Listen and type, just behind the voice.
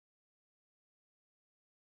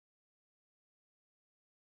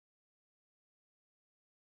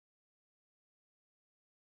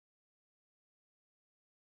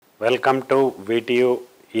Welcome to VTU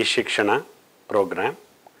e-Shikshana program.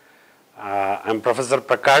 I am Professor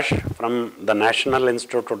Prakash from the National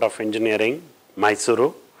Institute of Engineering,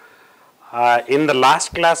 Mysuru. In the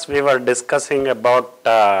last class, we were discussing about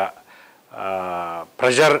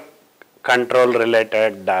pressure control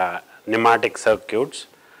related pneumatic circuits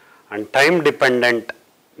and time dependent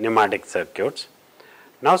pneumatic circuits.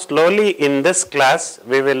 Now slowly in this class,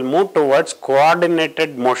 we will move towards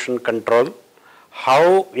coordinated motion control,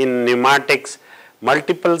 how in pneumatics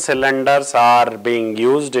multiple cylinders are being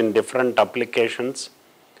used in different applications,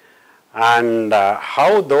 and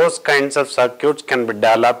how those kinds of circuits can be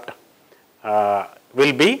developed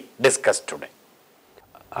will be discussed today.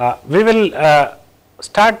 We will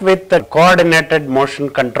start with the coordinated motion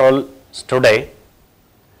controls today.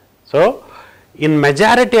 So, in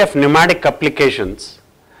majority of pneumatic applications,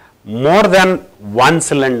 more than one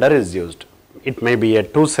cylinder is used. It may be a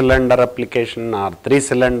 2-cylinder application or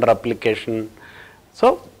 3-cylinder application.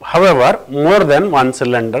 So, however, more than one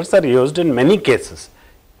cylinders are used in many cases.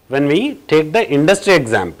 When we take the industry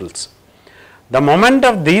examples, the movement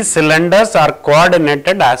of these cylinders are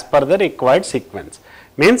coordinated as per the required sequence.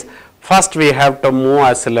 Means first we have to move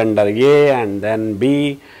a cylinder A and then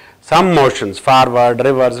B, some motions forward,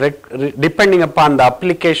 reverse, depending upon the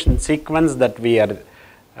application sequence that we are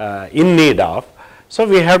in need of. So,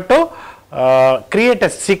 we have to create a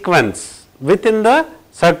sequence within the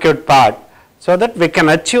circuit part so that we can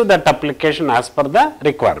achieve that application as per the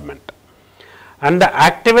requirement. And the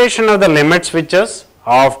activation of the limit switches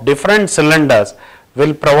of different cylinders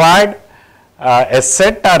will provide a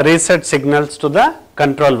set or reset signals to the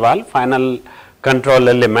control valve, final control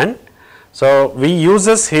element. So, we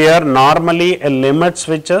uses here normally a limit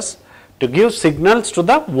switches to give signals to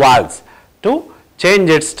the valves to change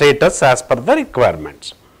its status as per the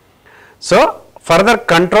requirements. So, further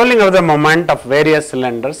controlling of the moment of various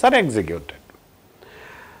cylinders are executed.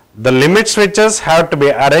 The limit switches have to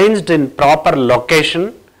be arranged in proper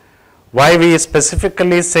location. Why we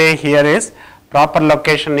specifically say here is proper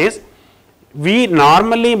location is we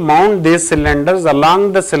normally mount these cylinders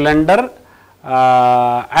along the cylinder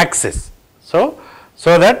axis. So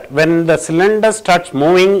that when the cylinder starts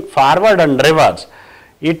moving forward and reverse,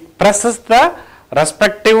 it presses the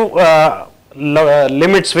respective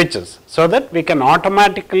limit switches so that we can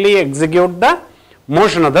automatically execute the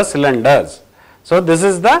motion of the cylinders. So, this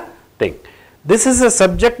is the thing. This is a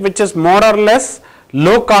subject which is more or less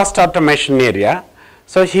low cost automation area.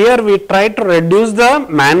 So, here we try to reduce the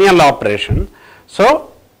manual operation.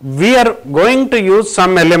 So, we are going to use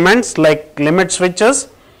some elements like limit switches,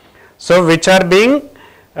 so which are being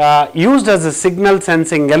used as a signal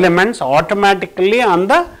sensing elements automatically on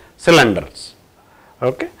the cylinders.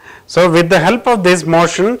 Okay. So, with the help of these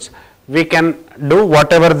motions, we can do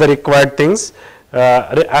whatever the required things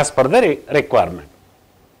as per the requirement.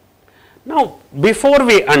 Now, before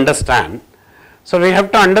we understand, so we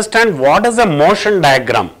have to understand what is a motion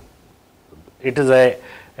diagram. It is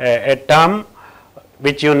a term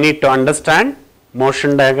which you need to understand,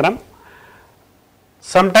 motion diagram.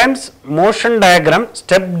 Sometimes motion diagram,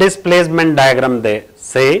 step displacement diagram they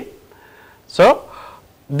say. So,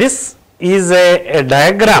 this is a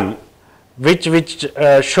diagram which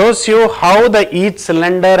shows you how the each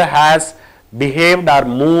cylinder has behaved or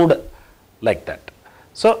moved like that.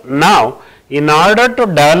 So, now in order to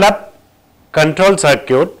develop control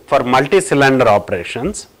circuit for multi-cylinder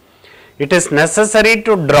operations, it is necessary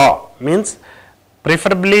to draw, means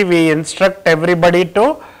preferably we instruct everybody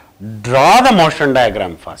to draw the motion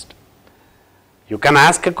diagram first. You can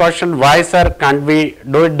ask a question, why sir can't we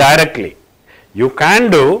do it directly? You can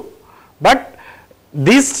do, but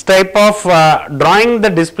this type of drawing the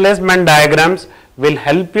displacement diagrams will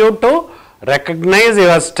help you to recognize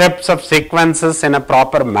your steps of sequences in a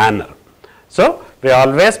proper manner. So, we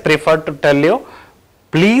always prefer to tell you,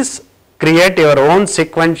 please create your own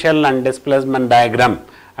sequential and displacement diagram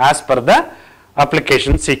as per the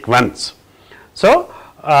application sequence. So,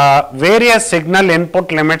 various signal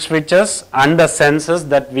input limit switches and the sensors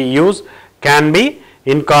that we use can be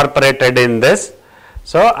incorporated in this.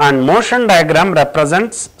 So, and motion diagram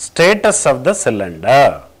represents status of the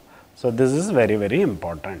cylinder. So, this is very, very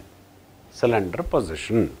important. Cylinder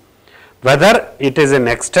position, whether it is in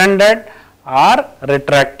extended or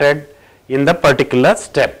retracted in the particular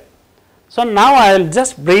step. So, now I will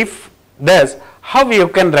just brief this, how you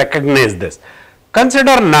can recognize this.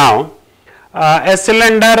 Consider now a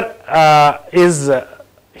cylinder is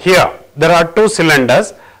here. There are two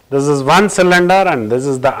cylinders. This is one cylinder and this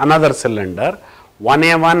is the another cylinder,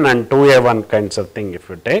 1A1 and 2A1 kinds of thing if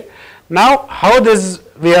you take. Now, how this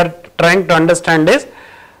we are trying to understand is,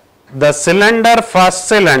 the cylinder, first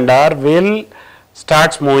cylinder will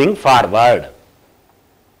starts moving forward.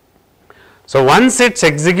 So once it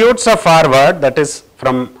executes a forward, that is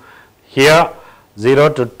from here 0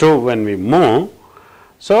 to 2 when we move.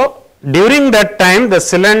 So during that time the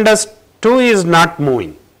cylinder 2 is not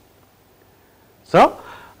moving. So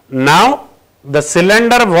now the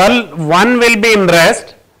cylinder 1 will be in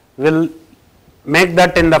rest, will make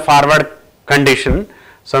that in the forward condition.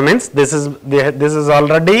 So means this is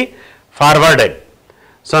already forwarded.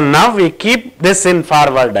 So now we keep this in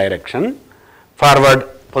forward direction, forward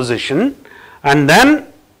position, and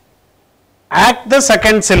then act the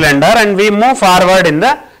second cylinder and we move forward in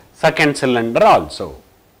the second cylinder also.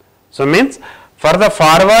 So means for the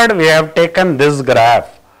forward we have taken this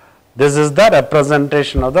graph. This is the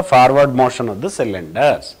representation of the forward motion of the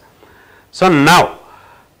cylinders. So now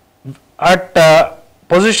at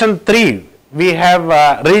position 3 we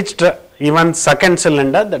have reached even second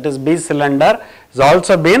cylinder, that is B cylinder has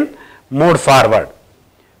also been moved forward.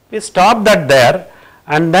 We stop that there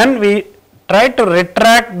and then we try to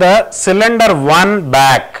retract the cylinder 1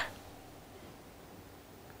 back.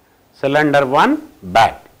 Cylinder 1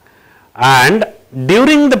 back. And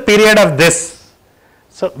during the period of this,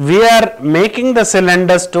 so we are making the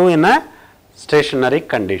cylinders 2 in a stationary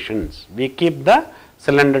conditions. We keep the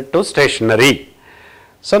cylinder 2 stationary.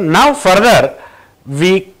 So now further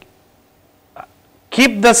we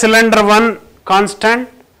keep the cylinder 1 constant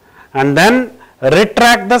and then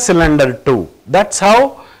retract the cylinder 2. That's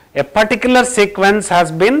how a particular sequence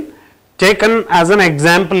has been taken as an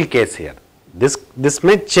example case here. This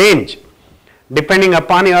may change depending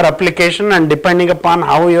upon your application and depending upon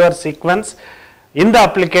how your sequence in the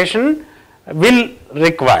application will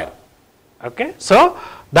require. Okay. So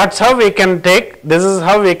that's how we can take, this is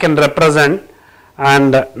how we can represent.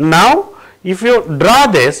 And now if you draw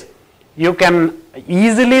this, you can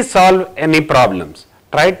easily solve any problems.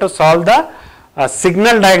 Try to solve the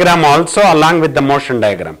signal diagram also along with the motion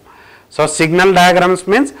diagram. So signal diagrams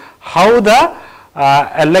means how the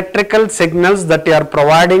electrical signals that you are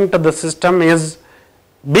providing to the system is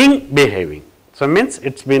behaving. So means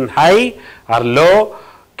it's been high or low,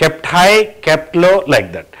 kept high, kept low,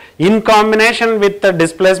 like that. In combination with the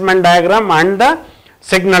displacement diagram and the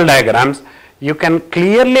signal diagrams, you can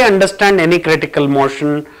clearly understand any critical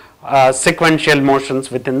motion, sequential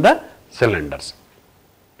motions within the cylinders.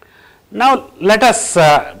 Now let us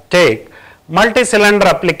take multi-cylinder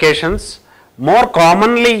applications. More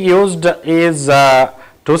commonly used is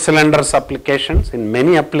 2 cylinders applications. In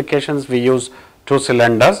many applications we use 2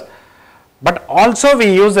 cylinders, but also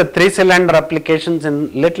we use the 3 cylinder applications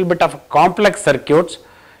in little bit of complex circuits.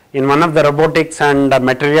 In one of the robotics and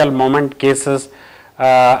material moment cases,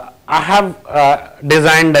 I have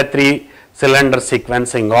designed a 3 cylinder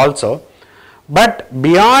sequencing also, but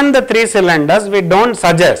beyond the 3 cylinders we don't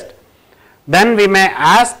suggest. Then we may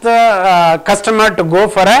ask the customer to go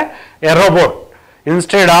for a robot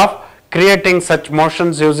instead of creating such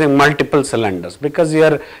motions using multiple cylinders, because you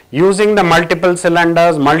are using the multiple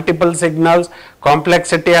cylinders, multiple signals,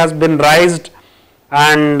 complexity has been raised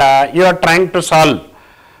and you are trying to solve.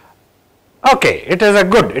 Okay, it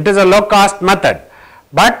is a low cost method,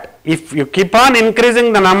 but if you keep on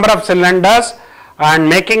increasing the number of cylinders and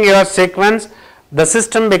making your sequence, the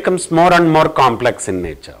system becomes more and more complex in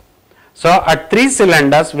nature. So at 3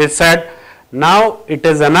 cylinders we said now it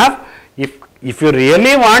is enough. If you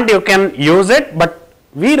really want you can use it, but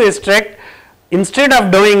we restrict, instead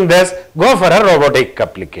of doing this go for a robotic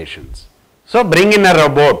applications. So bring in a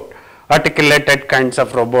robot, articulated kinds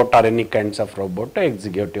of robot or any kinds of robot to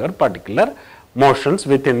execute your particular motions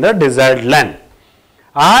within the desired length.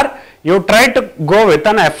 Or you try to go with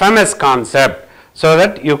an FMS concept so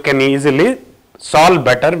that you can easily solve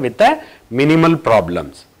better with the minimal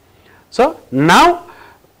problems. So now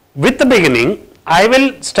with the beginning I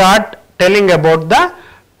will start telling about the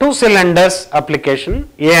 2 cylinders application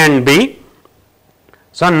A and B.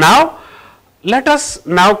 So now let us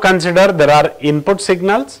now consider there are input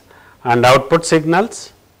signals and output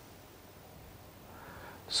signals.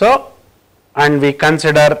 So and we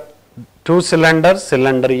consider 2 cylinders,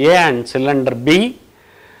 cylinder A and cylinder B.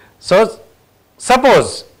 So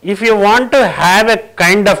suppose if you want to have a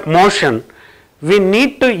kind of motion, we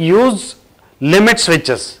need to use limit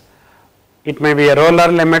switches. It may be a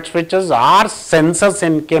roller limit switches or sensors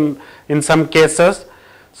in some cases.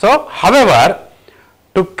 So however,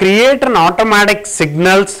 to create an automatic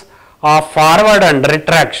signals of forward and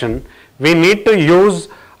retraction, we need to use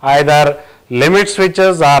either limit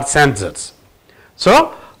switches or sensors.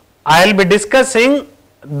 So I will be discussing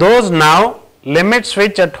those now. Limit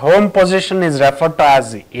switch at home position is referred to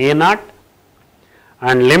as A0,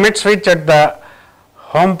 and limit switch at the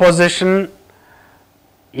home position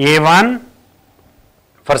A1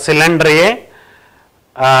 for cylinder A,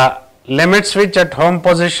 limit switch at home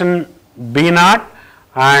position B0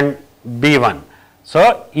 and B1.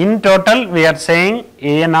 So, in total we are saying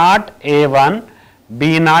A0, A1,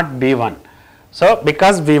 B0, B1. So,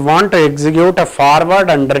 because we want to execute a forward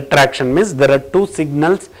and retraction, means there are two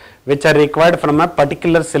signals which are required from a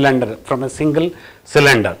particular cylinder, from a single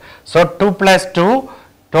cylinder. So, 2 plus 2,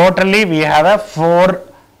 totally we have a 4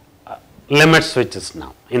 limit switches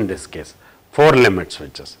now in this case, 4 limit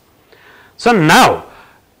switches. So, now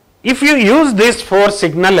if you use these 4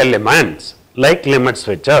 signal elements like limit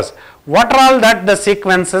switches, what are all that the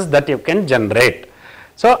sequences that you can generate?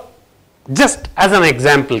 So, just as an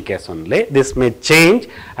example case only, this may change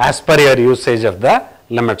as per your usage of the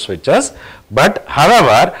limit switches, but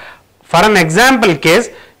however, for an example case,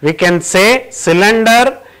 we can say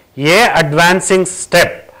cylinder A advancing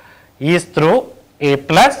step is through A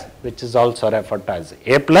plus, which is also referred to as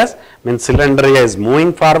A plus, means cylinder A is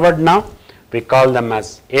moving forward now, we call them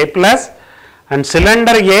as A plus, and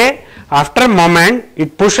cylinder A after a moment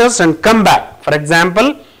it pushes and come back. For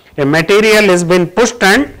example, a material is being pushed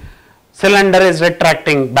and cylinder is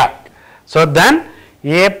retracting back. So, then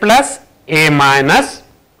A plus A minus.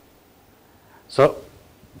 So,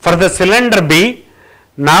 for the cylinder B,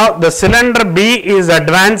 now the cylinder B is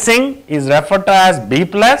advancing, is referred to as B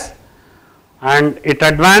plus, and it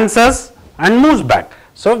advances and moves back.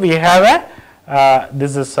 So, we have a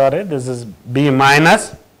this is B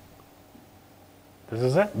minus, this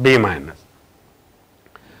is a B minus.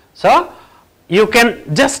 So, you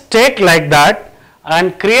can just take like that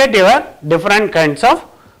and create your different kinds of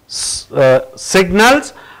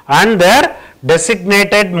signals and their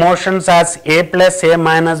designated motions as A plus, A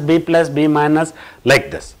minus, B plus, B minus,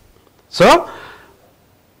 like this. So,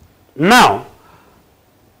 now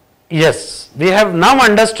yes, we have now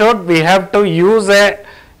understood we have to use a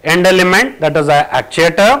end element, that is a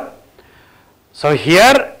actuator. So,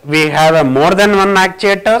 here we have a more than one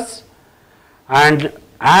actuators, and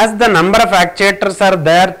as the number of actuators are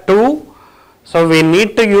there too, so we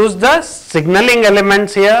need to use the signaling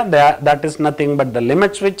elements here, that is nothing but the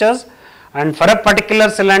limit switches, and for a particular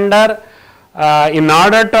cylinder, in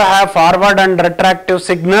order to have forward and retractive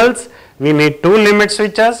signals, we need 2 limit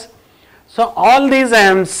switches. So, all these I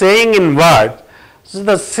am saying in words, so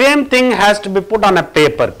the same thing has to be put on a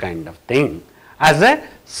paper kind of thing as a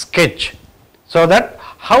sketch, so that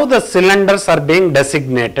how the cylinders are being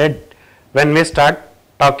designated when we start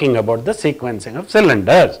talking about the sequencing of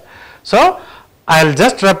cylinders. So, I will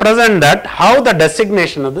just represent that how the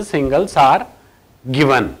designation of the singles are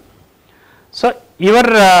given. So, your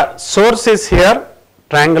source is here,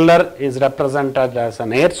 triangular is represented as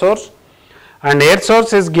an air source, and air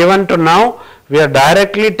source is given to, now we are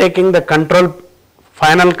directly taking the control,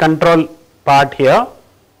 final control part here.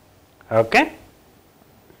 Okay.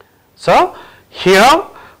 So, here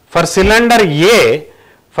for cylinder A,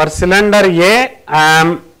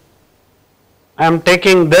 I am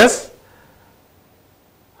taking this,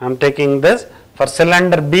 for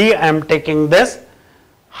cylinder B I am taking this.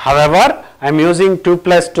 However, I am using 2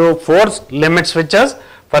 plus 2, 4 limit switches.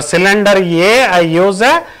 For cylinder A, I use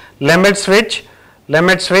a limit switch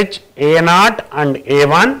A0 and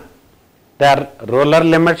A1, they are roller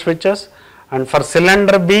limit switches, and for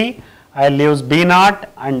cylinder B, I will use B0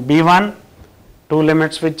 and B1, 2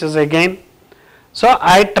 limit switches again. So,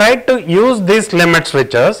 I try to use these limit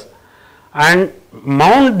switches and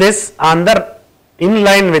mount this on the in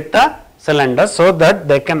line with the cylinder, so that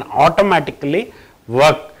they can automatically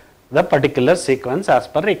work the particular sequence as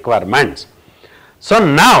per requirements. So,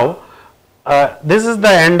 now this is the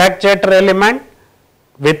end actuator element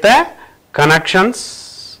with the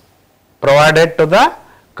connections provided to the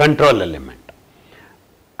control element.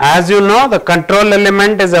 As you know, the control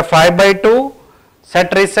element is a 5/2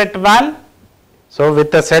 set reset valve. So,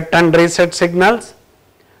 with the set and reset signals.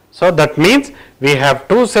 So, that means we have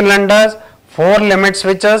 2 cylinders, 4 limit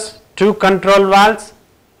switches, 2 control valves.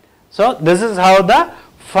 So, this is how the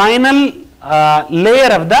final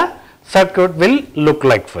layer of the circuit will look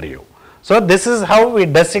like for you. So, this is how we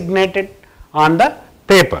designate it on the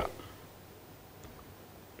paper.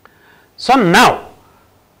 So, now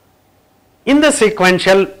in the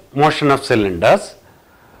sequential motion of cylinders,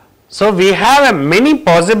 so we have many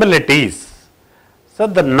possibilities. So,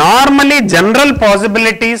 the normally general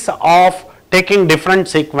possibilities of taking different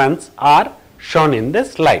sequence are shown in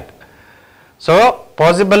this slide. So,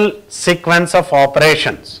 possible sequence of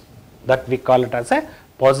operations, that we call it as a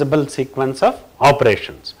possible sequence of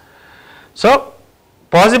operations. So,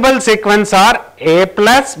 possible sequence are A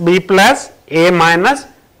plus, B plus, A minus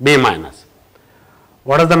B minus.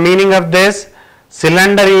 What is the meaning of this?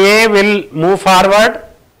 Cylinder A will move forward.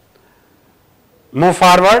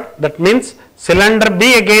 That means cylinder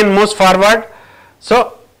B again moves forward.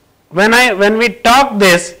 So when we talk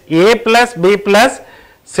this, A plus B plus,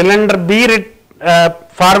 cylinder B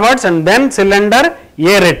forwards and then cylinder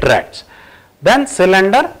A retracts. Then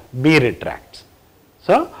cylinder B retracts.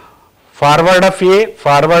 So forward of A,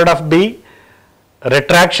 forward of B,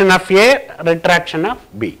 retraction of A, retraction of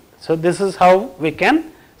B. So this is how we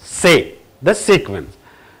can say the sequence.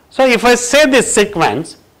 So if I say this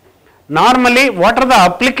sequence, normally what are the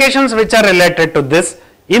applications which are related to this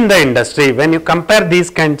in the industry? When you compare these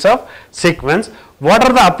kinds of sequence, what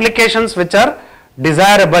are the applications which are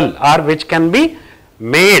desirable or which can be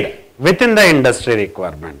made within the industry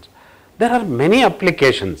requirements? There are many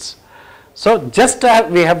applications. So just I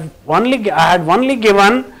had only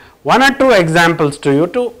given one or two examples to you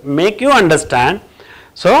to make you understand.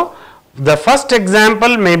 So the first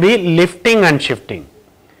example may be lifting and shifting.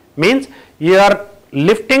 Means you are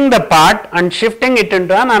lifting the part and shifting it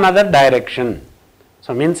into another direction.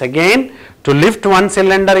 So means again, to lift one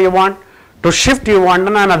cylinder you want, to shift you want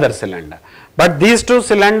another cylinder. But these two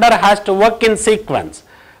cylinder has to work in sequence.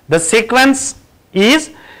 The sequence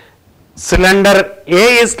is cylinder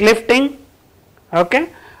A is lifting, okay,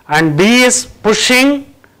 and B is pushing,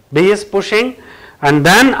 and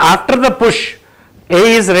then after the push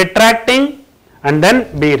A is retracting and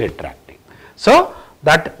then B retracting. So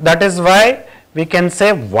that is why we can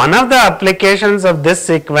say one of the applications of this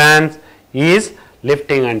sequence is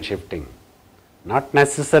lifting and shifting. Not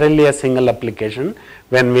necessarily a single application.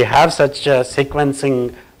 When we have such a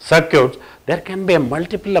sequencing circuits, there can be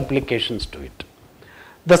multiple applications to it.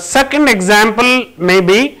 The second example may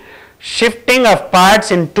be shifting of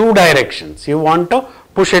parts in two directions. You want to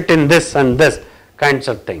push it in this and this kinds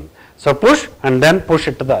of thing. So push and then push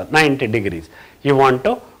it to the 90 degrees. You want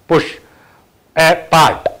to push a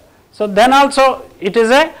part. So then also it is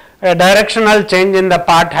a directional change in the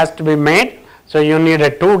part has to be made. So you need a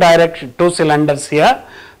two cylinders here.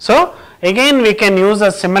 So again we can use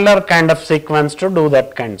a similar kind of sequence to do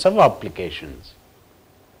that kinds of applications.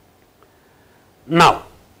 Now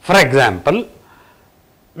for example,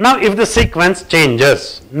 now if the sequence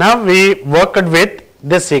changes, now we worked with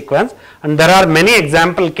this sequence and there are many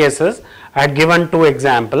example cases. I had given two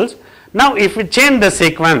examples. Now if we change the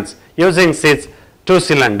sequence using these two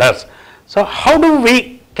cylinders, so how do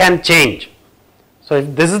we can change? So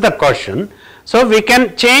if this is the question, so we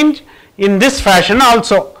can change in this fashion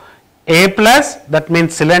also. A plus, that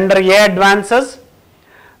means cylinder A advances,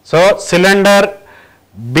 so cylinder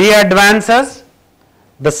B advances,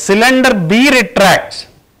 the cylinder B retracts.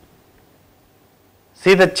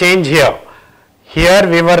 See the change here. Here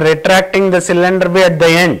we were retracting the cylinder B at the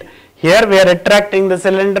end. Here we are retracting the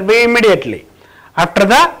cylinder B immediately after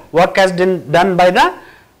the work has been done by the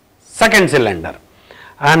second cylinder.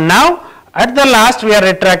 And now at the last we are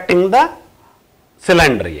retracting the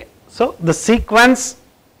cylinder A. So the sequence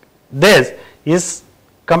this is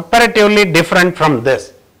comparatively different from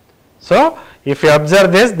this. So if you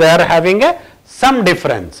observe this, they are having some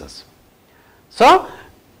differences. So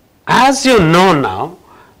as you know now,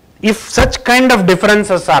 if such kind of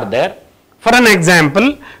differences are there, for an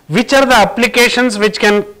example, which are the applications which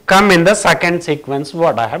can come in the second sequence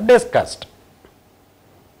what I have discussed.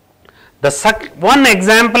 The one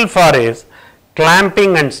example for is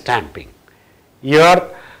clamping and stamping. You are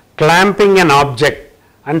clamping an object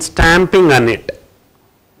and stamping on it.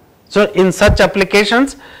 So in such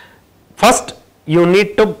applications, first you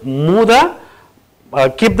need to move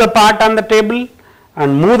keep the part on the table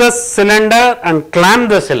and move the cylinder and clamp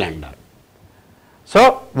the cylinder.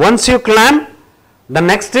 So once you clamp, the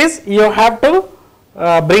next is you have to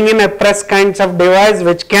bring in a press kinds of device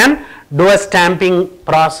which can do a stamping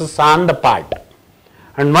process on the part.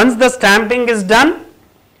 And once the stamping is done,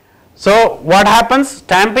 so what happens?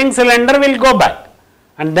 Stamping cylinder will go back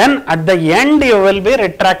and then at the end you will be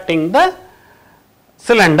retracting the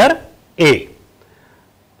cylinder A.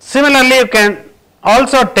 Similarly, you can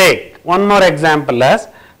also take one more example as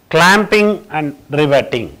clamping and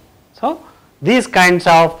riveting. So these kinds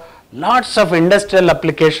of lots of industrial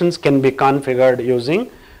applications can be configured using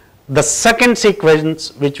the second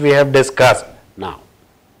sequence which we have discussed now.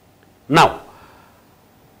 Now,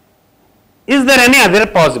 is there any other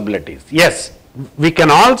possibilities? Yes, we can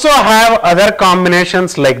also have other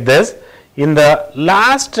combinations like this. In the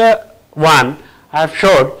last one I have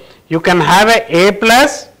showed, you can have A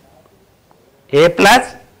plus,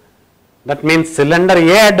 that means cylinder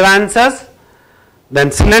A advances,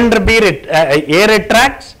 then cylinder B A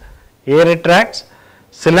retracts,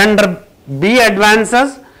 cylinder B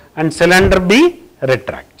advances and cylinder B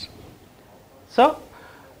retracts. So,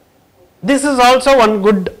 this is also one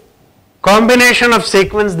good combination of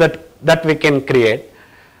sequence that we can create.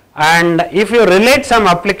 And if you relate some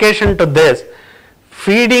application to this,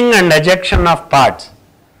 feeding and ejection of parts.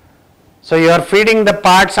 So, you are feeding the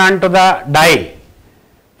parts onto the die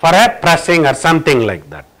for a pressing or something like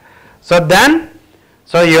that. So,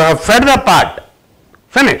 so you have fed the part,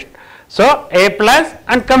 finished. So, A plus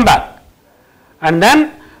and come back, and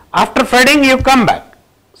then after feeding you come back.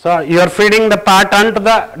 So, you are feeding the part onto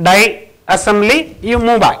the die assembly, you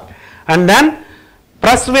move back, and then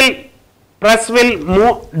press will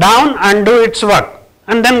move down and do its work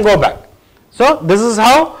and then go back. So, this is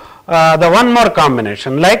how the one more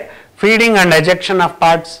combination, like feeding and ejection of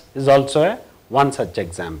parts is also one such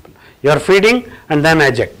example. You are feeding and then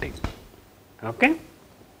ejecting. Okay.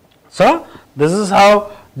 So, this is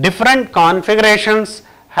how different configurations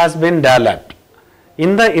has been developed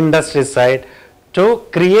in the industry side to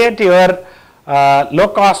create your low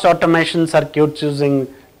cost automation circuits using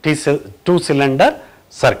two cylinder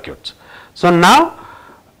circuits. So, now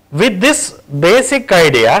with this basic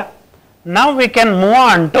idea, now we can move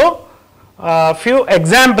on to a few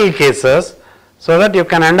example cases so that you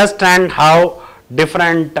can understand how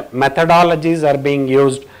different methodologies are being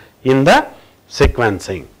used in the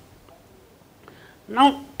sequencing.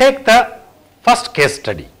 Now, take the first case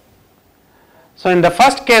study. So, in the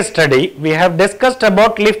first case study, we have discussed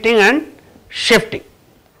about lifting and shifting.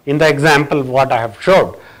 In the example what I have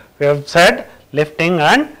showed, we have said lifting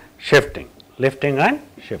and shifting, lifting and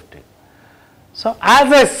shifting. So,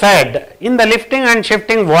 as I said, in the lifting and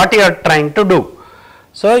shifting, what you are trying to do?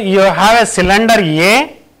 So, you have a cylinder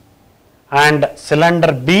A and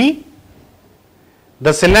cylinder B.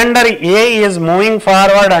 The cylinder A is moving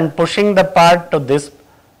forward and pushing the part to this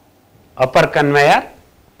upper conveyor,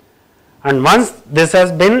 and once this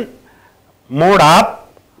has been moved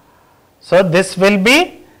up, so this will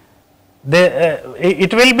be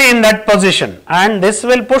it will be in that position and this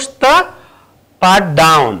will push the part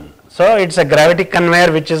down. So, it is a gravity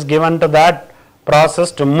conveyor which is given to that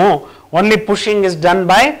process to move, only pushing is done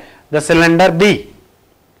by the cylinder B.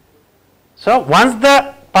 So, once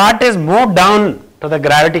the part is moved down to the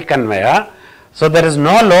gravity conveyor, so there is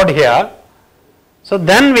no load here, so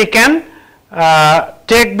then we can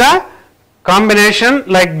take the combination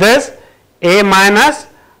like this, A minus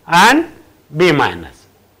and B minus.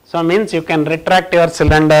 So, means you can retract your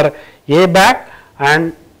cylinder A back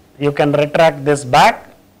and you can retract this back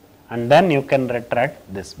and then you can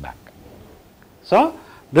retract this back. So,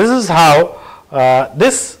 this is how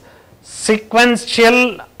this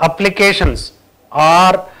sequential applications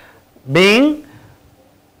are being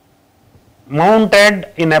mounted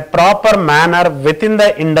in a proper manner within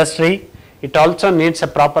the industry. It also needs a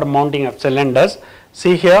proper mounting of cylinders.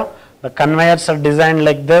 See here, the conveyors are designed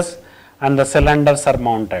like this and the cylinders are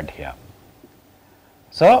mounted here.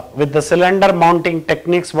 So, with the cylinder mounting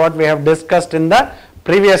techniques what we have discussed in the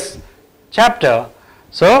previous chapter,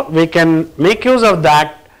 so we can make use of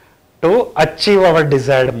that to achieve our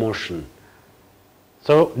desired motion.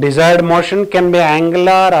 So, desired motion can be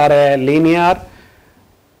angular or a linear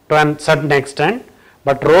to a certain extent,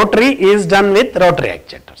 but rotary is done with rotary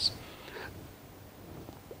actuators.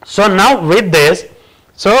 So, now with this,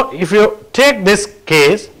 so if you take this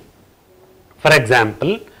case, for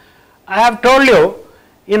example, I have told you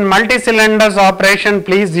in multi-cylinders operation,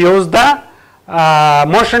 please use the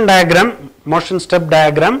motion diagram, motion step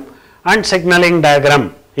diagram and signaling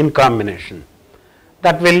diagram in combination.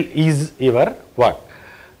 That will ease your work.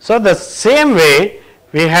 So, the same way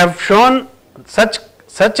we have shown such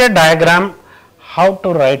a diagram, how to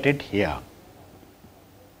write it here.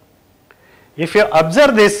 If you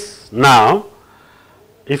observe this now,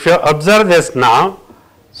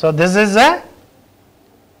 so this is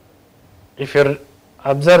if you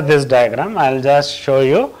observe this diagram, I will just show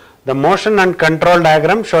you the motion and control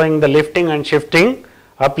diagram showing the lifting and shifting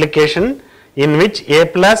application in which A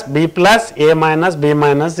plus, B plus, A minus, B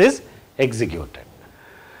minus is executed.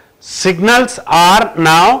 Signals are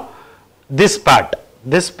now this part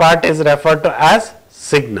is referred to as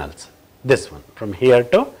signals, this one from here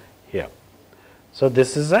to here. So,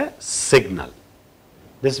 this is a signal,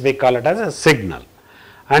 this we call it as a signal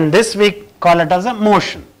and this we call it as a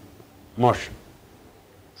motion.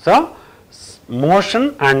 So,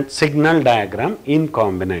 motion and signal diagram in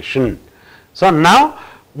combination. So, now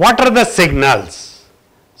what are the signals?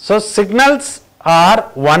 So, signals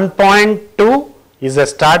are 1.2 is a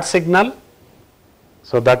start signal.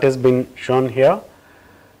 So, that has been shown here.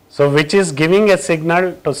 So, which is giving a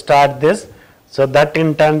signal to start this. So, that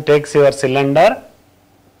in turn takes your cylinder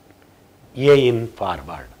A in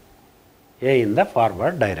forward, A in the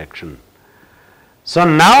forward direction. So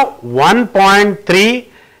now 1.3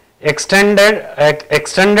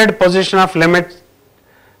 extended position of limit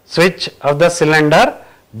switch of the cylinder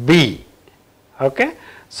B. Okay.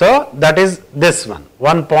 So that is this one,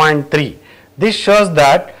 1.3. This shows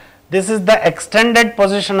that this is the extended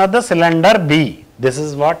position of the cylinder B. This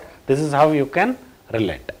is how you can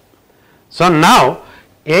relate. So now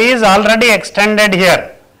A is already extended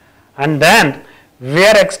here, and then we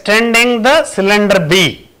are extending the cylinder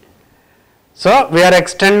B. So we are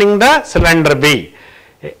extending the cylinder B.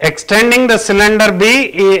 Extending the cylinder B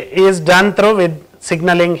is done through with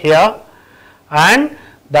signaling here, and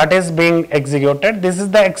that is being executed. This is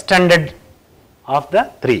the extended of the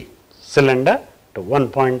 3 cylinder to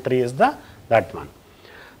 1.3 is that one.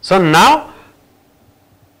 So now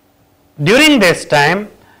during this time,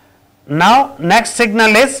 now next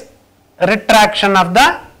signal is retraction of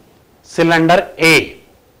the cylinder A.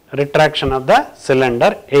 Retraction of the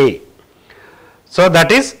cylinder A. So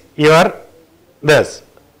that is your this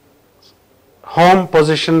home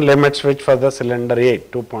position limit switch for the cylinder A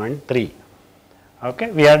 2.3.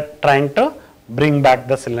 Okay, we are trying to bring back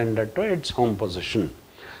the cylinder to its home position.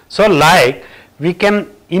 So like we can,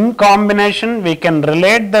 in combination, we can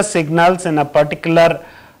relate the signals in a particular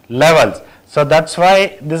levels. So that's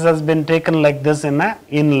why this has been taken like this in a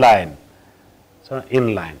inline. So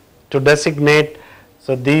inline to designate,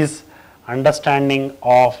 so these understanding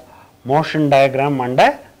of motion diagram and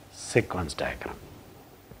a sequence diagram.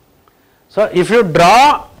 So if you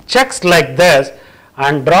draw checks like this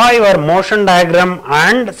and draw your motion diagram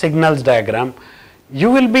and signals diagram, you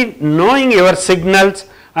will be knowing your signals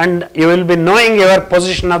and you will be knowing your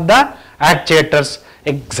position of the actuators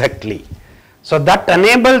exactly. So that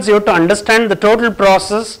enables you to understand the total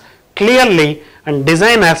process clearly and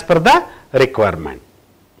design as per the requirement.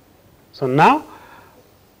 So now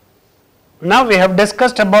we have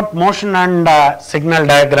discussed about motion and signal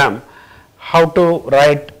diagram, how to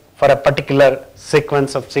write for a particular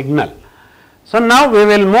sequence of signal. So now we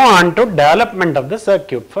will move on to development of the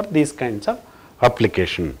circuit for these kinds of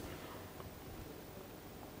application.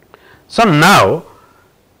 So now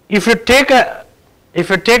if you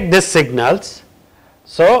take these signals,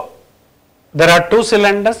 so there are 2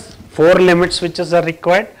 cylinders, 4 limit switches are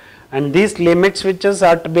required, and these limit switches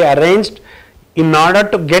are to be arranged in order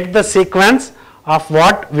to get the sequence of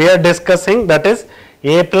what we are discussing, that is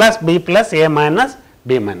A plus B plus A minus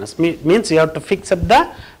B minus. Means you have to fix up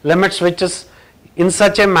the limit switches in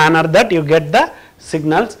such a manner that you get the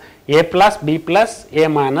signals A plus B plus A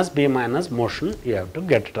minus B minus motion, you have to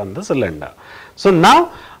get it on the cylinder. So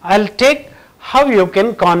now I will take how you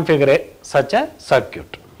can configure such a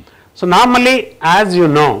circuit. So normally, as you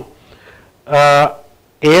know,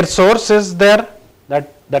 air source is there,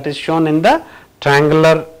 that is shown in the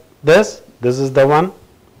triangular, this is the one,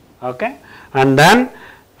 okay, and then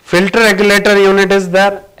filter regulator unit is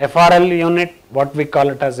there, FRL unit, what we call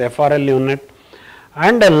it as FRL unit,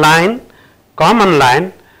 and a line, common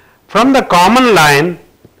line. From the common line,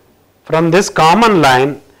 from this common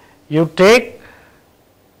line, you take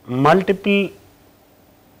multiple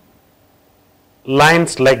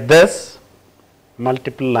lines like this,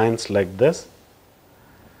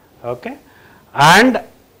 okay, and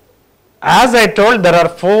as I told, there are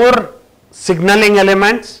 4 signaling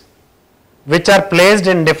elements which are placed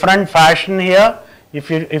in different fashion here. If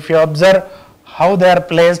you observe how they are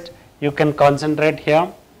placed, you can concentrate here.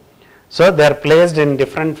 So they are placed in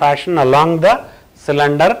different fashion along the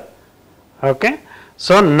cylinder, okay.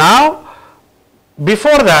 So now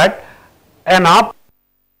before that, an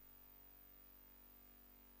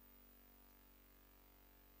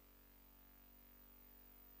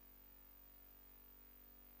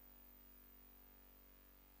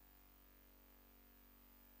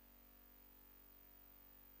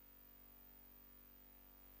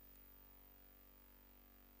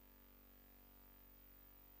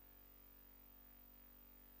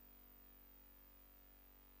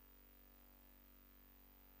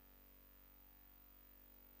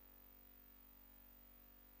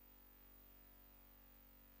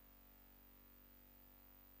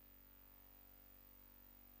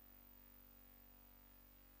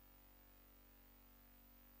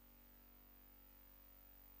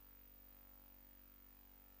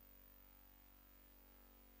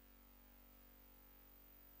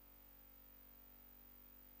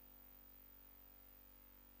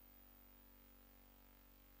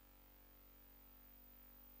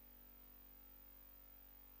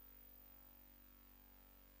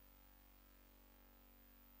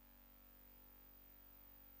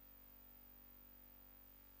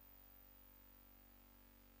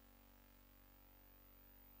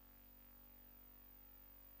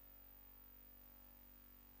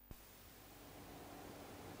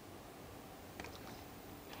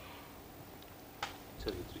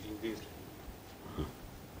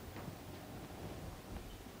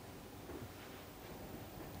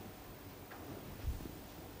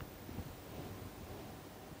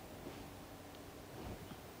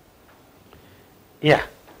Yeah,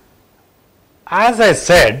 as I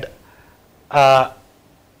said,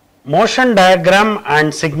 motion diagram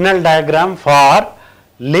and signal diagram for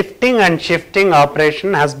lifting and shifting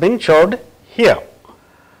operation has been showed here.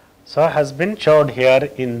 So, has been showed here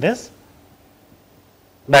in this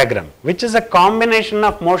diagram, which is a combination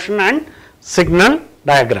of motion and signal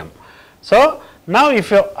diagram. So, now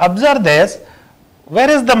if you observe this,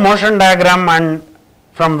 where is the motion diagram and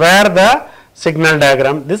from where the signal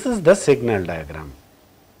diagram? This is the signal diagram.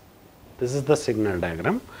 This is the signal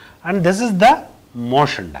diagram and this is the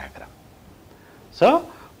motion diagram. So,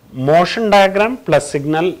 motion diagram plus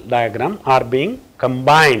signal diagram are being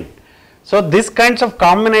combined. So, this kinds of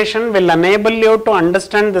combination will enable you to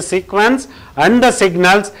understand the sequence and the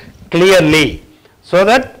signals clearly, so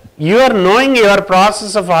that you are knowing your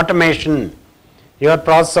process of automation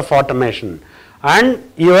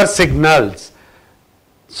and your signals.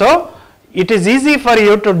 So, it is easy for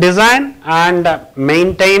you to design and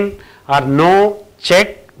maintain or know,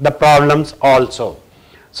 check the problems also.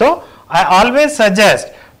 So, I always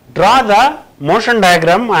suggest draw the motion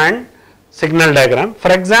diagram and signal diagram.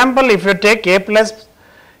 For example, if you take A plus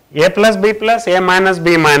B plus, A minus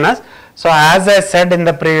B minus. So, as I said in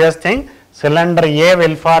the previous thing, cylinder A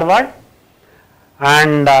will forward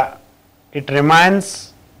and it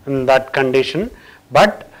remains in that condition,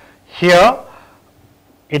 but here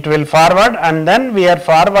it will forward and then we are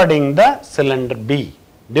forwarding the cylinder B.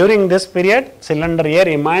 During this period, cylinder A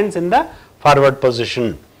remains in the forward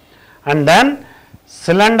position and then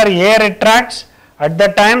cylinder A retracts. At the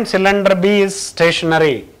time cylinder B is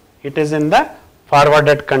stationary, it is in the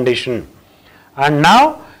forwarded condition, and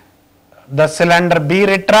now the cylinder B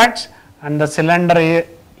retracts and the cylinder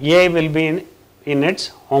A will be in its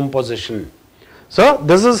home position. So,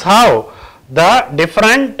 this is how the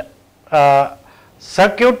different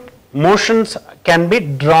circuit motions can be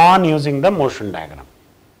drawn using the motion diagram.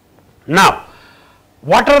 Now,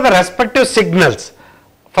 what are the respective signals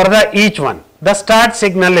for each one? The start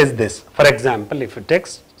signal is this. For example, if you take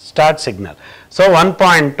start signal. So,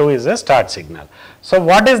 1.2 is a start signal. So,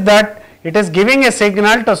 what is that? It is giving a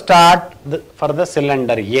signal to start for the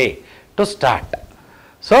cylinder A to start.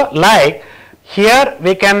 So, like here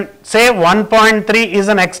we can say 1.3 is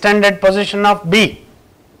an extended position of B.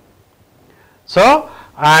 So,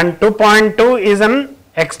 and 2.2 is an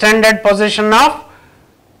extended position of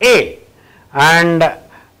A, and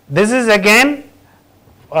this is again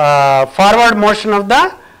forward motion of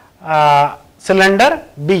the cylinder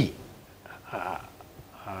B,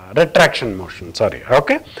 retraction motion, sorry,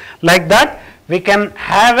 okay. Like that we can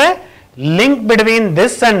have a link between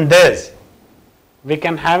this and this, we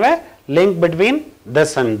can have a link between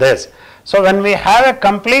this and this. So, when we have a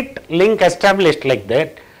complete link established like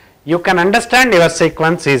that, you can understand your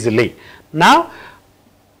sequence easily. Now,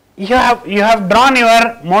 you have drawn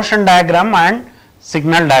your motion diagram and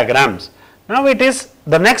signal diagrams. Now, it is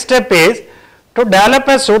the next step is to develop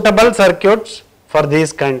a suitable circuits for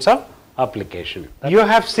these kinds of application. You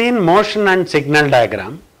have seen motion and signal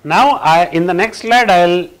diagram. Now, in the next slide I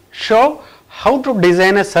will show how to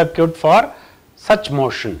design a circuit for such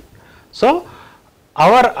motion. So,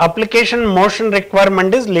 our application motion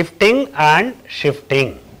requirement is lifting and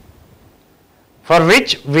shifting, for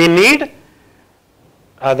which we need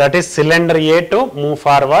that is cylinder A to move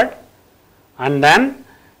forward, and then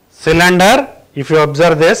cylinder, if you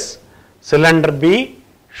observe this, cylinder B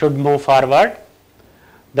should move forward,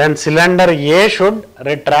 then cylinder A should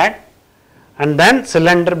retract, and then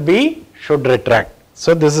cylinder B should retract.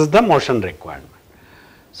 So, this is the motion requirement.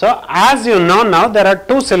 So, as you know now, there are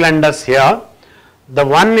two cylinders here. The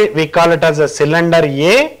one we call it as a cylinder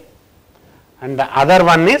A and the other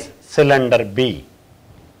one is cylinder B.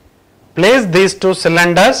 Place these two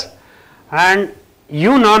cylinders and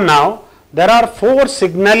you know now there are 4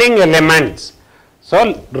 signaling elements.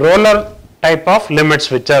 So, roller type of limit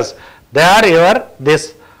switches, they are your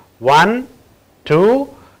this 1, 2,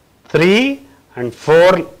 3 and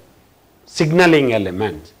 4 signaling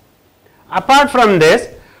elements. Apart from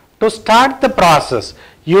this, to start the process,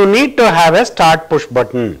 you need to have a start push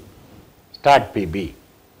button, start PB.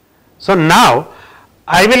 So, now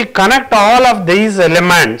I will connect all of these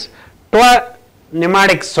elements to a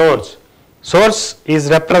pneumatic source. Source is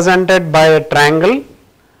represented by a triangle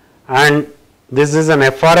and this is an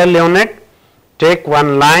FRL unit. Take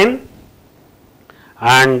one line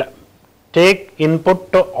and take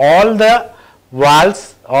input to all the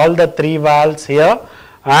valves, all the 3 valves here,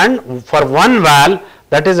 and for one valve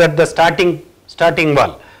that is at the starting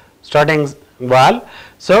valve.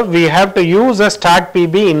 So we have to use a start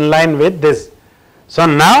PB in line with this. So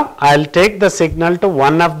now I will take the signal to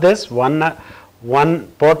one of this, one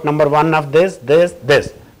port number 1 of this.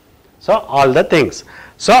 So all the things.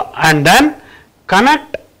 So and then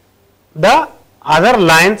connect the other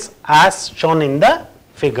lines as shown in the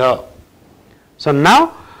figure. So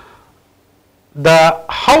now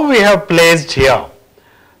how we have placed here.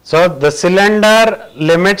 So the cylinder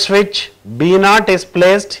limit switch B0 is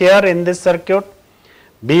placed here in this circuit,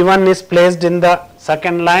 B1 is placed in the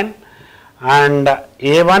second line, and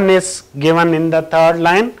A1 is given in the third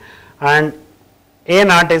line, and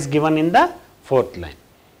A0 is given in the fourth line.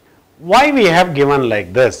 Why we have given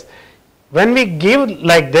like this? When we give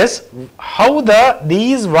like this, how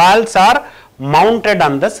these valves are mounted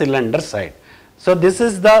on the cylinder side. So this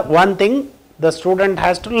is the one thing the student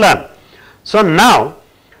has to learn. So now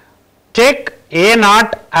take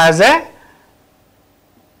A0 as a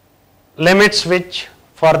limit switch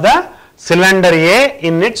for the cylinder A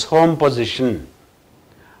in its home position,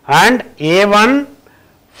 and A1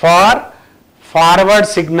 for forward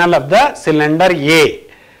signal of the cylinder A.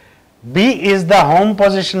 B is the home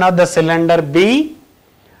position of the cylinder B,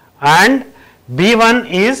 and B1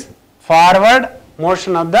 is forward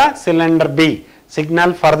motion of the cylinder B,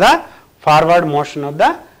 signal for the forward motion of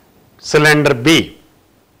the cylinder B.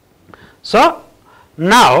 So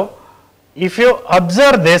now if you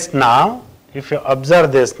observe this now,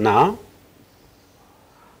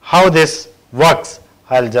 how this works,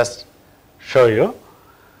 I will just show you.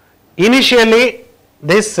 Initially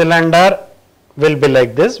this cylinder will be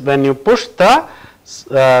like this. When you push the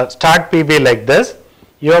start PB like this,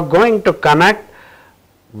 you are going to connect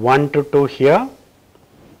 1 to 2 here,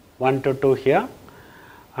 1 to 2 here,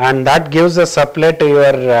 and that gives a supply to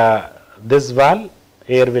your this valve.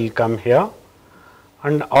 Air will come here,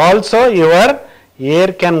 and also your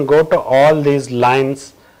air can go to all these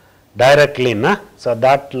lines directly, so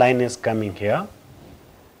that line is coming here.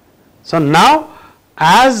 So now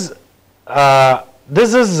as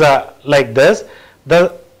this is like this,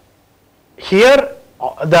 here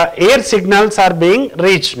the air signals are being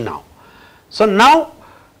reached now. So now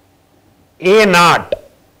A0,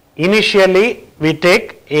 initially we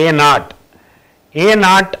take A0.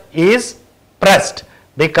 A0 is pressed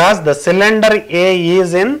because the cylinder A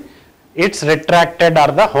is in its retracted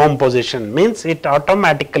or the home position, means it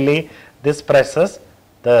automatically this presses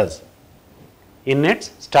this in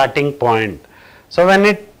its starting point. So when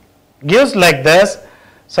it gives like this,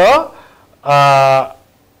 so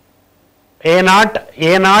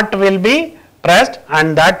A0 will be pressed,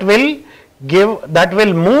 and that will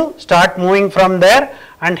start moving from there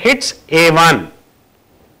and hits A1.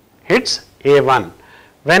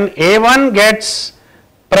 When A1 gets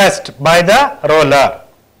pressed by the roller,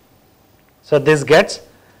 so this gets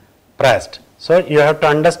pressed. So you have to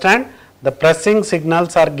understand the pressing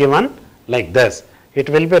signals are given like this. It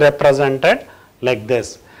will be represented like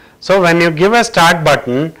this. So when you give a start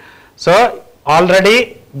button, so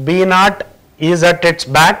already B0 is at its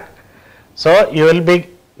back. So you will be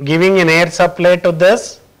giving an air supply to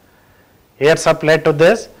this,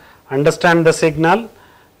 understand the signal.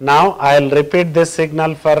 Now I will repeat this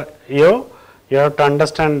signal for you. You have to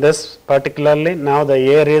understand this particularly. Now the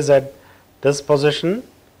air is at this position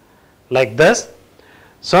like this.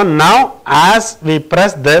 So now as we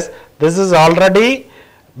press this is already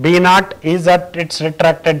B0 is at its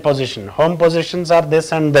retracted position. Home positions are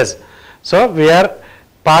this and this. So we are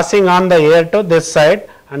passing on the air to this side,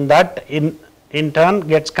 and that in turn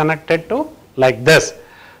gets connected to like this.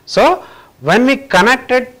 So when we connect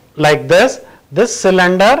it like this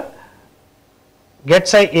cylinder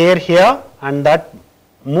gets a air here, and that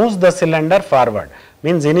moves the cylinder forward.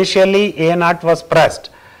 Means initially A0 was pressed,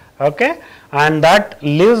 okay, and that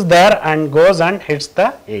leaves there and goes and hits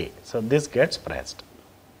the A. So this gets pressed.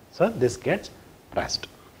 So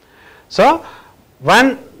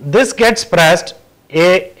when this gets pressed,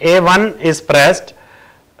 A1 is pressed,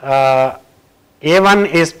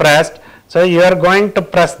 so you are going to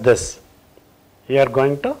press this.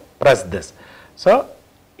 So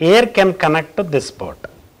air can connect to this port.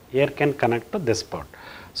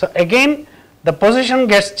 So again the position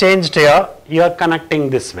gets changed here. You are connecting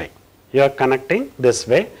this way.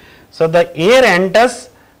 So the air enters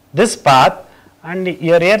this path, and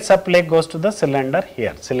your air supply goes to the cylinder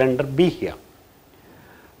here, cylinder B here.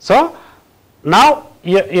 So now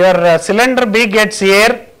your cylinder B gets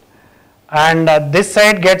air, and this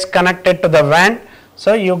side gets connected to the vent.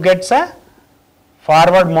 So you get a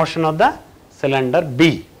forward motion of the cylinder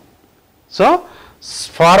B. So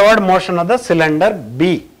forward motion of the cylinder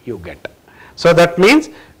B you get. So that means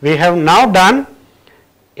we have now done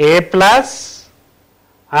A plus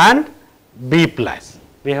and B plus.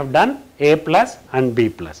 We have done A plus and B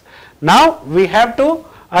plus. Now we have to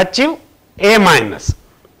achieve A minus.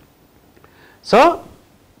 So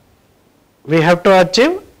we have to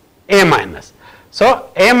achieve A minus.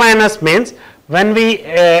 So A minus means when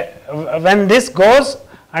when this goes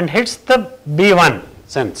and hits the B1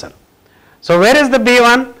 sensor. So where is the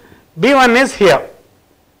B1? B1 is here.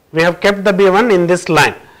 We have kept the B1 in this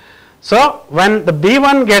line. So when the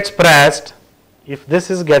B1 gets pressed, if this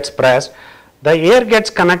gets pressed, the air gets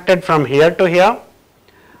connected from here to here,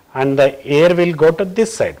 and the air will go to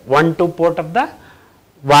this side, 1-2 port of the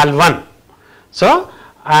valve 1. So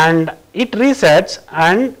and it resets,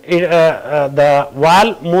 and the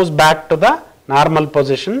valve moves back to the normal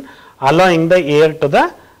position, allowing the air to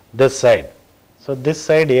this side. So this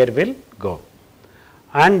side air will go,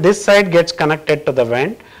 and this side gets connected to the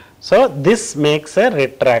vent. So this makes a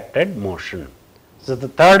retracted motion. So the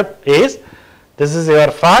third is, this is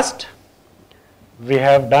your first, we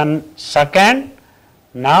have done second,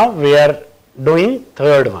 now we are doing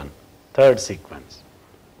third one, third sequence.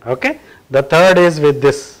 Okay, the third is with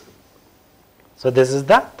this. So this is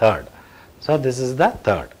the third. So this is the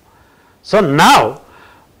third. So now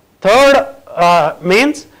third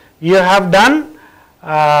means you have done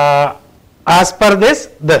as per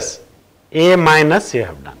this A minus you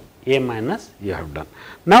have done. A minus you have done.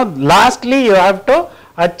 Now lastly you have to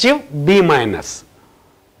achieve B minus.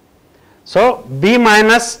 So B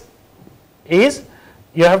minus is,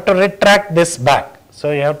 you have to retract this back.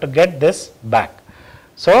 So you have to get this back.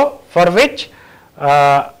 So for which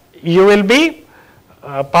you will be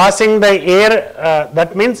passing the air,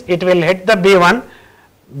 that means it will hit the B1,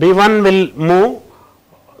 B1 will move.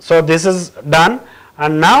 So this is done,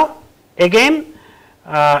 and now again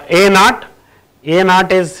A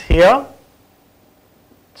naught is here.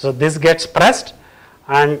 So this gets pressed,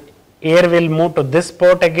 and air will move to this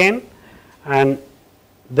port again, and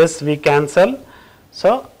this we cancel.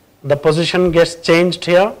 So the position gets changed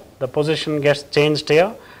here, the position gets changed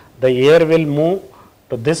here, the air will move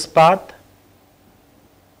to this path,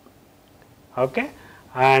 okay,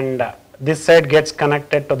 and this side gets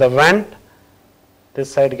connected to the vent,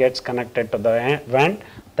 this side gets connected to the vent,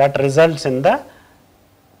 that results in the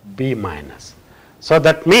B minus. So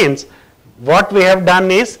that means what we have done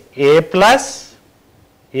is A plus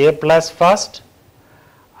first,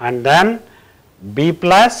 and then B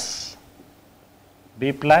plus,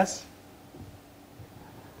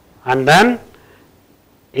 and then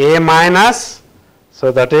A minus.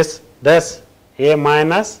 So that is this A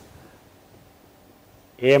minus,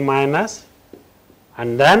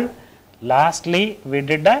 and then lastly we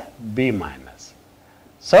did a B minus.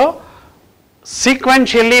 So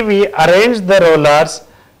sequentially we arrange the rollers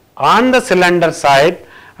on the cylinder side,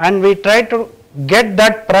 and we try to get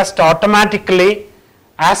that pressed automatically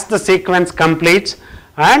as the sequence completes,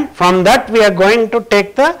 and from that we are going to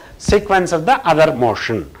take the sequence of the other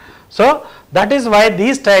motion. So that is why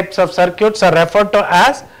these types of circuits are referred to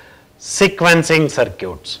as sequencing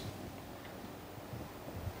circuits.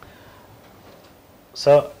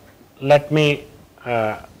 So let me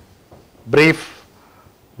brief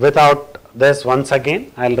without this once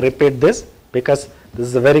again. I will repeat this because this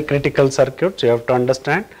is a very critical circuit, so you have to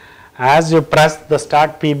understand. As you press the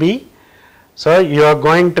start PB, so you are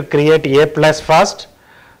going to create A plus first.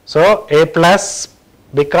 So A plus,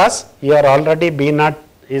 because you are already B naught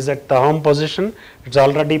is at the home position, it is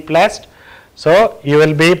already placed. So you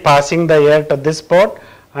will be passing the air to this port,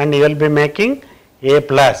 and you will be making A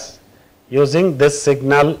plus using this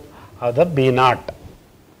signal of the B naught.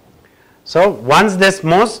 So once this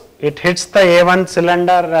moves, it hits the A1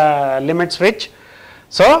 cylinder limit switch.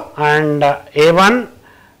 So and A1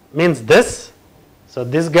 means this. So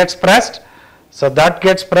this gets pressed. So that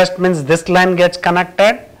gets pressed means this line gets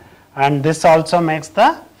connected, and this also makes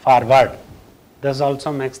the forward. This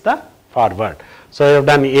also makes the forward. So you have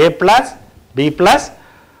done A plus, B plus,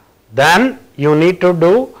 then you need to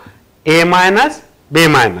do A minus, B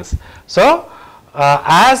minus. So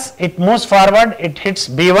as it moves forward, it hits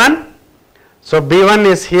B1. So B1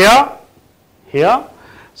 is here.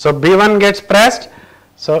 So B1 gets pressed.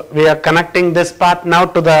 So we are connecting this path now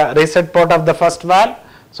to the reset port of the first valve.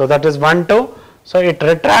 So that is 1, 2. So it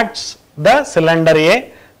retracts the cylinder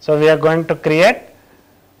A. So we are going to create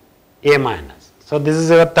A minus. So this is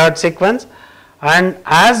your third sequence, and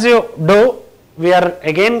as you do, we are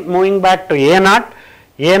again moving back to A naught.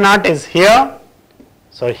 A naught is here.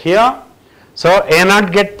 So here, so A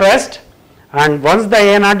naught get pressed, and once the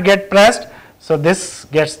A naught get pressed, so this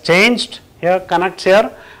gets changed here connects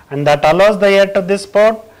here, and that allows the air to this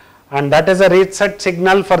port, and that is a reset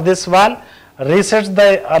signal for this valve, resets the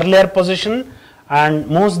earlier position and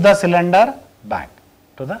moves the cylinder back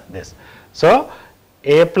to the this. So,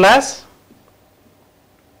 A plus,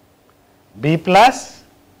 B plus,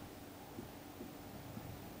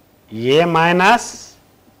 A minus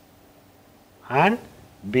and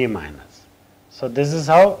B minus. So, this is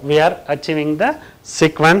how we are achieving the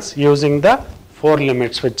sequence using the 4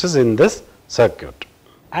 limit switches in this circuit.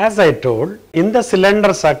 As I told, in the cylinder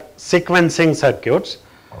sequencing circuits,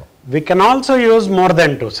 we can also use more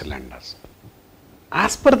than 2 cylinders.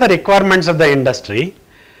 As per the requirements of the industry,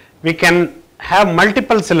 we can have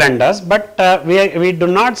multiple cylinders, but we do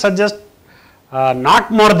not suggest not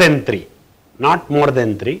more than 3. Not more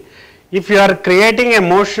than 3. If you are creating a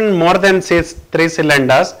motion more than say 3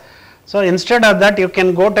 cylinders, so instead of that you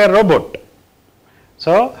can go to a robot.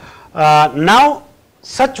 So now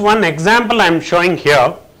such one example I am showing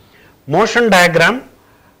here, motion diagram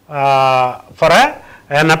for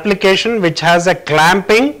an application which has a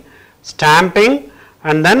clamping, stamping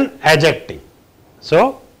and then ejecting.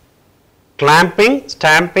 So clamping,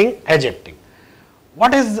 stamping, ejecting.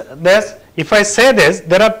 What is this? If I say this,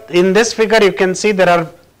 there are in this figure you can see there are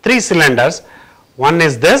 3 cylinders. One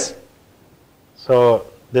is this. So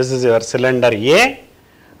this is your cylinder A,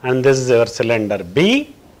 and this is your cylinder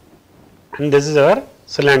B, and this is your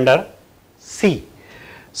cylinder C.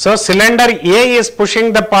 So cylinder A is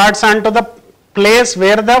pushing the parts onto the place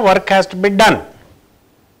where the work has to be done.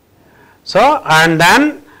 So and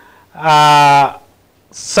then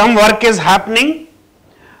some work is happening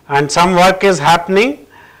and some work is happening,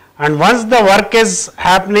 and once the work is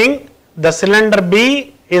happening, the cylinder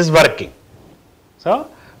B is working. So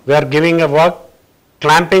we are giving a work,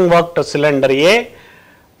 clamping work to cylinder A,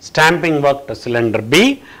 stamping work to cylinder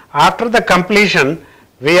B. After the completion,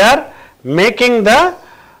 we are making the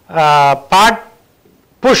part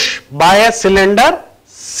push by a cylinder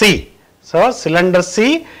C. So cylinder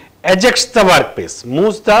C ejects the workpiece,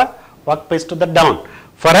 moves the workpiece to the down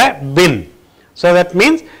for a bin. So that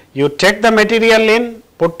means you take the material in,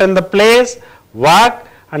 put in the place, work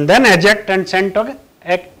and then eject and send to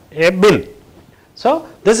a bin. So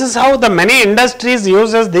this is how the many industries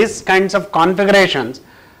uses these kinds of configurations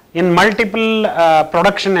in multiple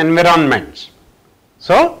production environments.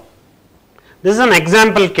 So this is an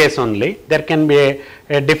example case only. There can be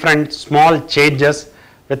a different small changes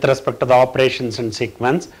with respect to the operations and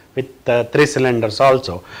sequence with 3 cylinders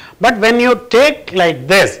also. But when you take like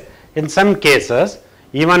this, in some cases,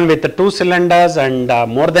 even with the 2 cylinders and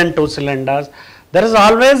more than 2 cylinders, there is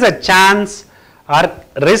always a chance or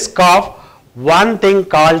risk of one thing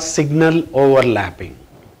called signal overlapping.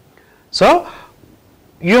 So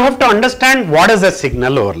you have to understand what is a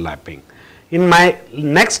signal overlapping. In my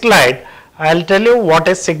next slide, I will tell you what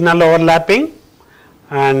is signal overlapping,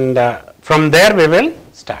 and from there we will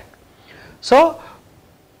start. So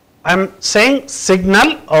I am saying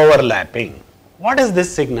signal overlapping. What is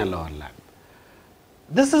this signal overlap?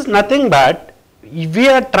 This is nothing but we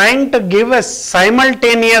are trying to give a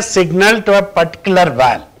simultaneous signal to a particular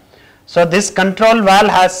valve. So this control valve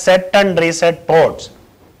has set and reset ports.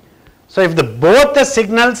 So if both the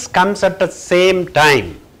signals comes at the same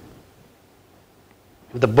time,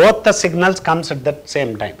 if both the signals comes at the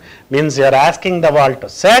same time, means you are asking the valve to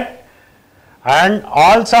set, and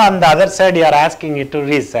also on the other side you are asking it to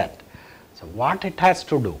reset. So what it has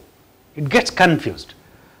to do? It gets confused.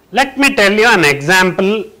 Let me tell you an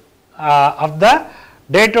example of the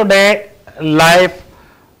day-to-day life.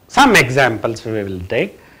 Some examples we will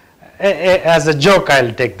take. As a joke, I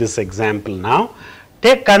will take this example now.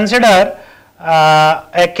 Consider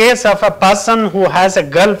a case of a person who has a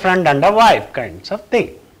girlfriend and a wife kinds of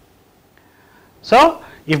thing. So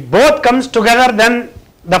if both comes together, then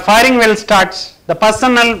the firing will start. The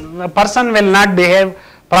person will not behave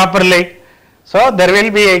properly. So there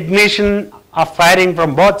will be ignition of firing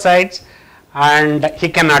from both sides and he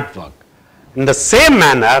cannot work. In the same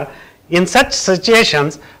manner, in such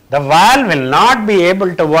situations, the valve will not be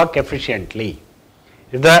able to work efficiently.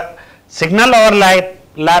 If the signal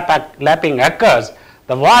overlapping occurs,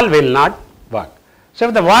 the valve will not work. So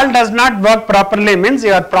if the valve does not work properly, means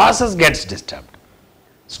your process gets disturbed,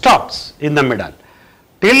 stops in the middle.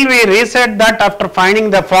 Till we reset that after finding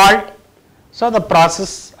the fault, so the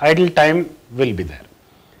process idle time will be there.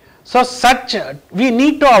 So we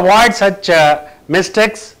need to avoid such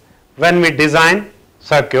mistakes when we design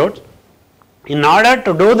circuits. In order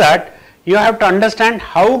to do that, you have to understand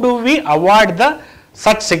how do we avoid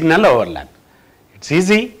such signal overlap. It's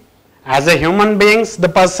easy. As a human beings, the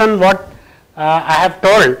person what I have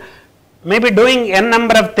told may be doing n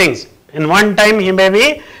number of things. In one time he may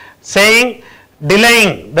be saying,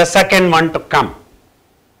 delaying the second one to come,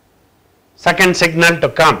 second signal to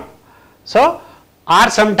come. So, or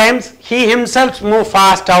sometimes he himself move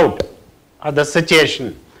fast out of the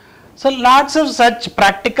situation. So, lots of such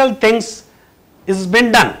practical things is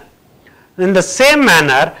been done. In the same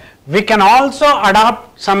manner, we can also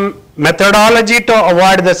adopt some methodology to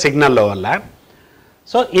avoid the signal overlap.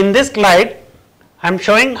 So, in this slide, I am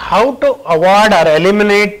showing how to avoid or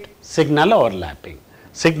eliminate signal overlapping,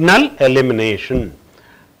 signal elimination.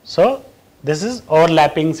 So, this is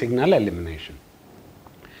overlapping signal elimination.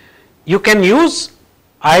 You can use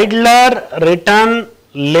idler return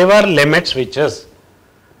lever limit switches.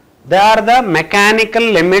 They are the mechanical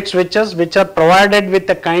limit switches which are provided with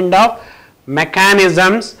a kind of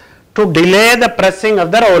mechanisms to delay the pressing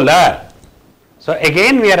of the roller. So,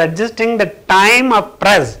 again we are adjusting the time of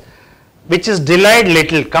press which is delayed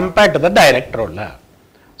little compared to the direct roller.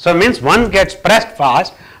 So, means one gets pressed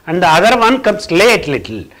fast and the other one comes late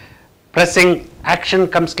little, pressing action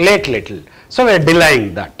comes late little. So, we are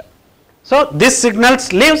delaying that. So, this signal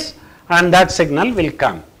leaves and that signal will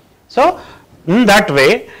come. So, in that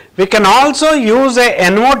way we can also use a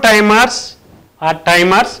NO timers or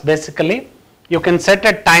timers basically. You can set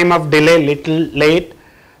a time of delay little late,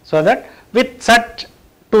 so that with such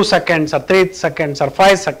 2 seconds or 3 seconds or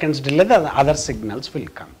 5 seconds delay the other signals will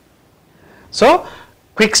come. So,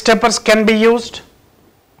 quick steppers can be used.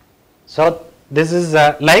 So, this is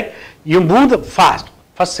like you move the fast,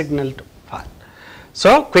 first signal to fast.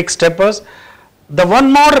 So, quick steppers. The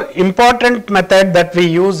one more important method that we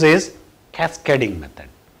use is cascading method.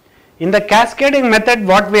 In the cascading method,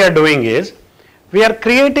 what we are doing is, we are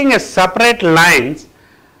creating a separate lines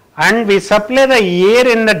and we supply the air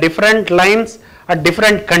in the different lines at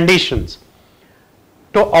different conditions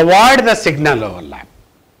to avoid the signal overlap.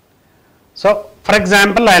 So, for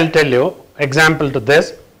example, I will tell you example to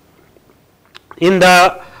this. In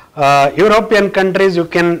the European countries, you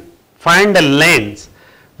can find the lanes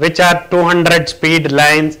which are 200 speed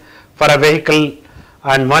lines for a vehicle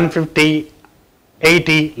and 150,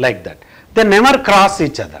 80 like that. They never cross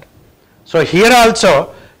each other. So, here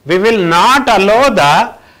also we will not allow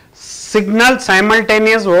the signal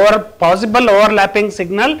simultaneous or possible overlapping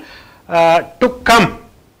signal to come.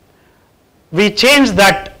 We change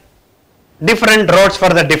that different roads for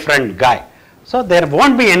the different guy. So, there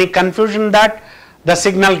won't be any confusion that the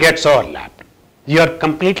signal gets overlapped. You are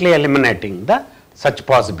completely eliminating the such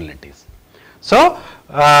possibilities. So,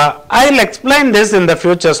 I will explain this in the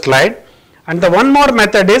future slide, and the one more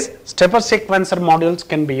method is stepper sequencer modules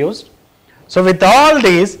can be used. So, with all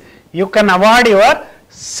these you can avoid your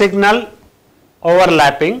signal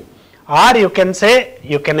overlapping, or you can say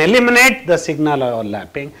you can eliminate the signal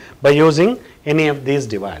overlapping by using any of these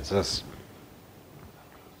devices.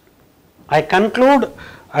 I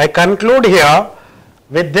conclude here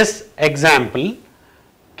with this example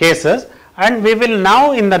cases, and we will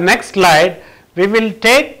now in the next slide we will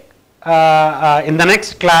take in the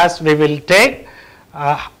next class we will take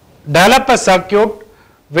develop a circuit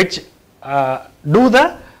which do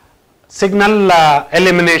the signal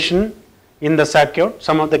elimination in the circuit,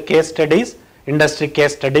 some of the case studies, industry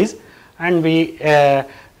case studies, and we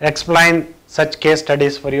explain such case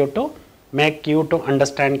studies for you to make you to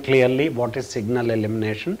understand clearly what is signal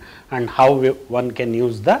elimination and how one can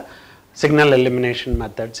use the signal elimination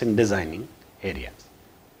methods in designing areas.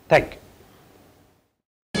 Thank you.